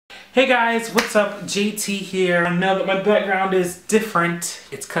Hey guys, what's up? JT here. I know that my background is different.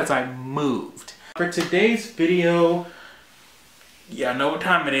 It's because I moved. For today's video, yeah, I know what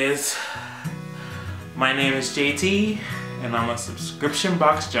time it is. My name is JT and I'm a subscription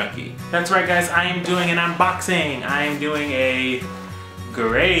box junkie. That's right guys, I am doing an unboxing. I am doing a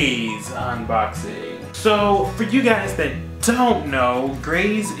GRAZE unboxing. So for you guys that don't know,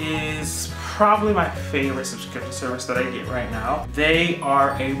 GRAZE is probably my favorite subscription service that I get right now. They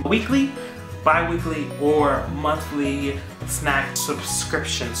are a weekly, bi-weekly, or monthly snack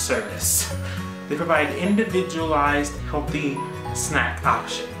subscription service. They provide individualized, healthy snack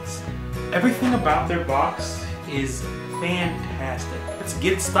options. Everything about their box is fantastic. Let's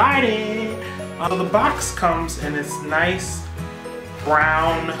get started. The box comes in this nice,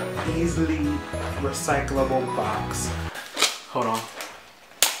 brown, easily recyclable box. Hold on.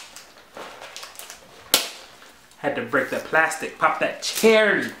 Had to break that plastic, pop that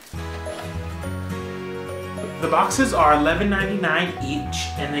cherry. The boxes are $11.99 each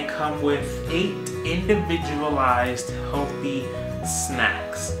and they come with 8 individualized healthy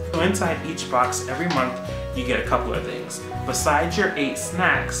snacks. So inside each box every month you get a couple of things. Besides your 8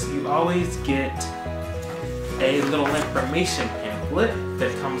 snacks, you always get a little information pamphlet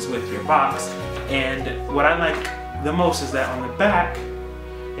that comes with your box. And what I like the most is that on the back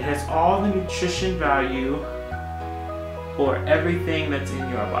it has all the nutrition value for everything that's in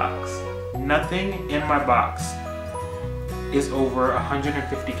your box. Nothing in my box is over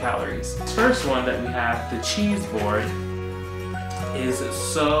 150 calories. This first one that we have, the cheese board, is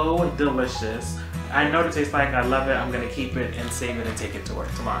so delicious. I know what it tastes like, I love it, I'm gonna keep it and save it and take it to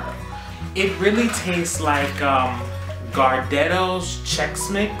work tomorrow. It really tastes like Gardetto's Chex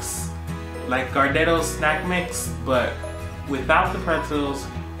Mix, like Gardetto's snack mix, but without the pretzels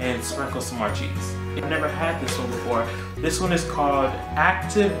and sprinkle some more cheese. I've never had this one before. This one is called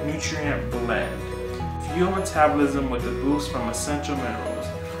Active Nutrient Blend. Fuel metabolism with a boost from essential minerals.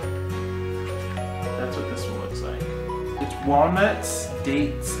 That's what this one looks like. It's walnuts,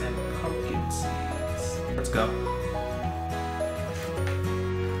 dates, and pumpkin seeds. Let's go.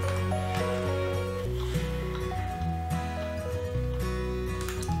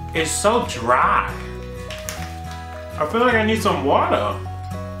 It's so dry. I feel like I need some water.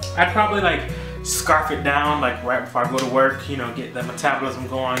 I'd probably like scarf it down like right before I go to work, you know, get the metabolism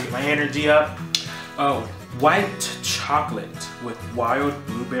going, get my energy up. Oh, white chocolate with wild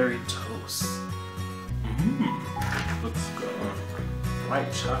blueberry toast. Looks good.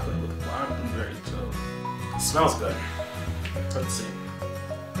 White chocolate with wild blueberry toast. It smells good. Let's see.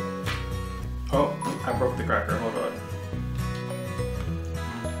 Oh, I broke the cracker, hold on.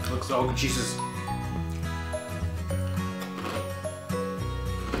 Looks, oh Jesus.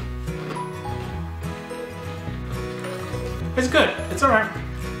 It's good, it's alright.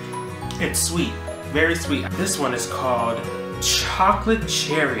 It's sweet, very sweet. This one is called Chocolate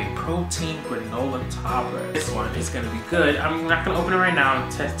Cherry Protein Granola Topper. This one is gonna be good. I'm not gonna open it right now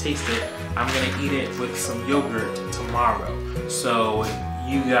and taste it. I'm gonna eat it with some yogurt tomorrow. So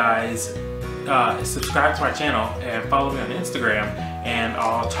you guys subscribe to my channel and follow me on Instagram and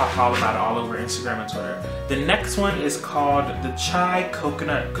I'll talk all about it all over Instagram and Twitter. The next one is called the Chai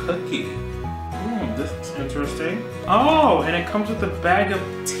Coconut Cookie. This is interesting. Oh, and it comes with a bag of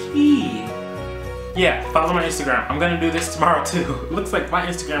tea. Yeah, follow my Instagram. I'm gonna do this tomorrow too. It looks like my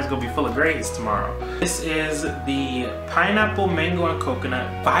Instagram is gonna be full of GRAZE tomorrow. This is the Pineapple, Mango, and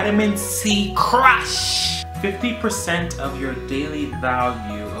Coconut Vitamin C Crush. 50% of your daily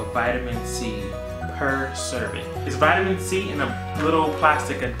value of vitamin C per serving. It's vitamin C in a little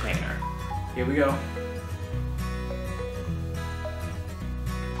plastic container. Here we go.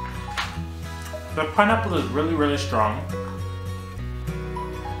 The pineapple is really, really strong.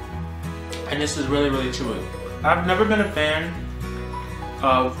 And this is really, really chewy. I've never been a fan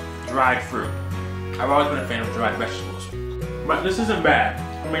of dried fruit. I've always been a fan of dried vegetables. But this isn't bad.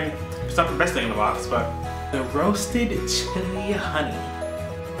 I mean, it's not the best thing in the box, but the roasted chili honey,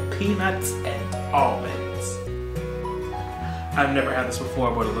 peanuts, and almonds. I've never had this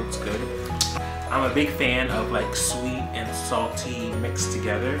before, but it looks good. I'm a big fan of like sweet and salty mixed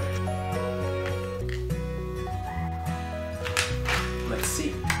together. Let's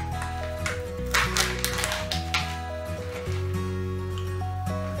see.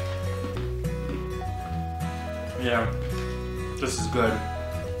 Yeah, this is good.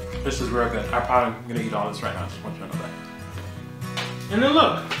 This is real good. I'm probably gonna eat all this right now. Just want you to know that. And then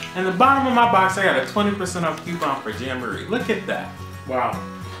look, in the bottom of my box, I got a 20% off coupon for Jamboree. Look at that. Wow.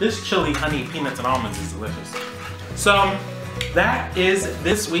 This chili, honey, peanuts, and almonds is delicious. So that is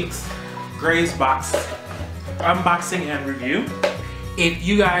this week's GRAZE box unboxing and review. If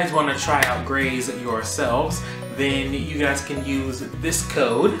you guys want to try out GRAZE yourselves, then you guys can use this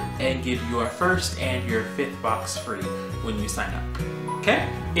code and get your first and your 5th box free when you sign up. Okay?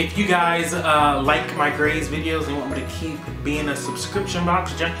 If you guys like my GRAZE videos and want me to keep being a subscription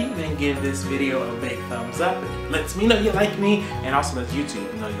box junkie, then give this video a big thumbs up. It lets me know you like me, and also lets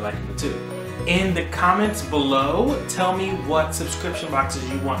YouTube know you like me too. In the comments below, tell me what subscription boxes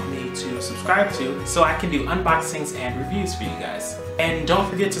you want me to subscribe to so I can do unboxings and reviews for you guys. And don't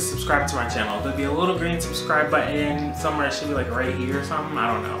forget to subscribe to my channel. There'll be a little green subscribe button somewhere. It should be like right here or something.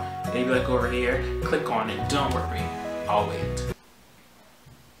 I don't know. Maybe like over here. Click on it. Don't worry. I'll wait.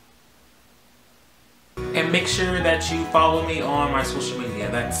 And make sure that you follow me on my social media.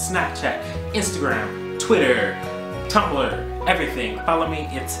 That's Snapchat, Instagram, Twitter, Tumblr, everything. Follow me.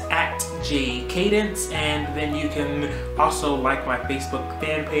 It's at JCadence, and then you can also like my Facebook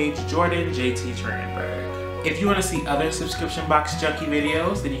fan page, jordan-jt-tranberg. If you want to see other subscription box junkie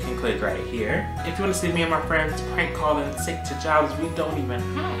videos, then you can click right here. If you want to see me and my friends prank calling sick to jobs we don't even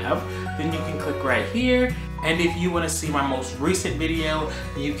have, then you can click right here. And if you want to see my most recent video,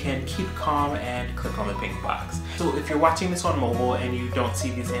 you can keep calm and click on the pink box. So if you're watching this on mobile and you don't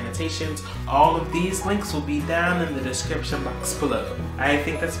see these annotations, all of these links will be down in the description box below. I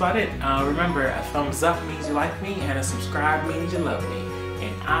think that's about it. Remember, a thumbs up means you like me, and a subscribe means you love me.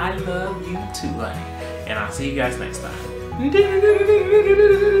 And I love you too, honey. And I'll see you guys next time.